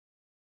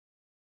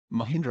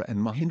Mahindra and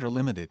Mahindra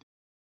Ltd.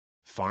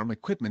 Farm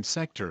equipment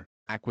sector,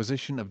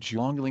 acquisition of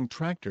Jiangling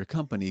Tractor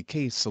Company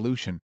case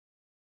solution.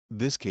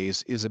 This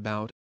case is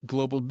about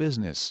global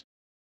business.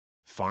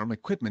 Farm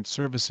Equipment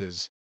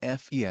Services,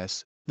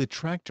 FES, the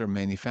tractor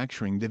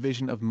manufacturing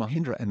division of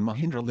Mahindra and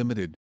Mahindra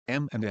Ltd.,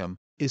 M&M,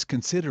 is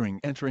considering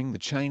entering the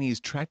Chinese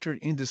tractor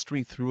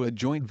industry through a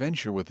joint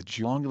venture with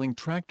Jiangling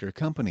Tractor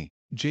Company,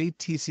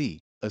 JTC,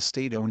 a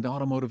state-owned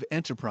automotive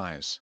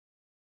enterprise.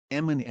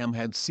 M&M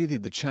had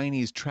seeded the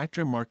Chinese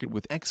tractor market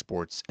with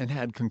exports and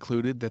had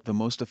concluded that the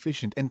most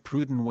efficient and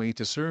prudent way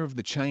to serve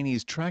the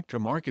Chinese tractor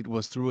market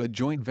was through a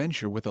joint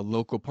venture with a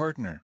local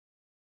partner.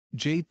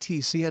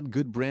 JTC had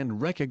good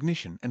brand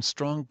recognition and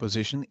strong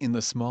position in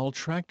the small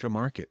tractor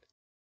market.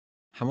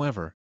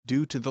 However,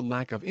 due to the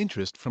lack of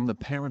interest from the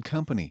parent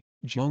company,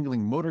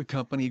 Jiangling Motor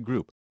Company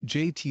Group,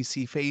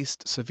 JTC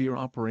faced severe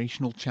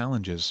operational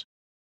challenges.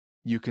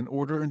 You can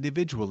order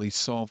individually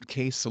solved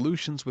case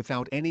solutions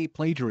without any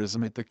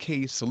plagiarism at the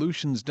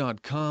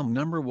casesolutions.com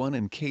 #1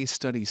 and Case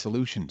Study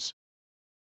Solutions.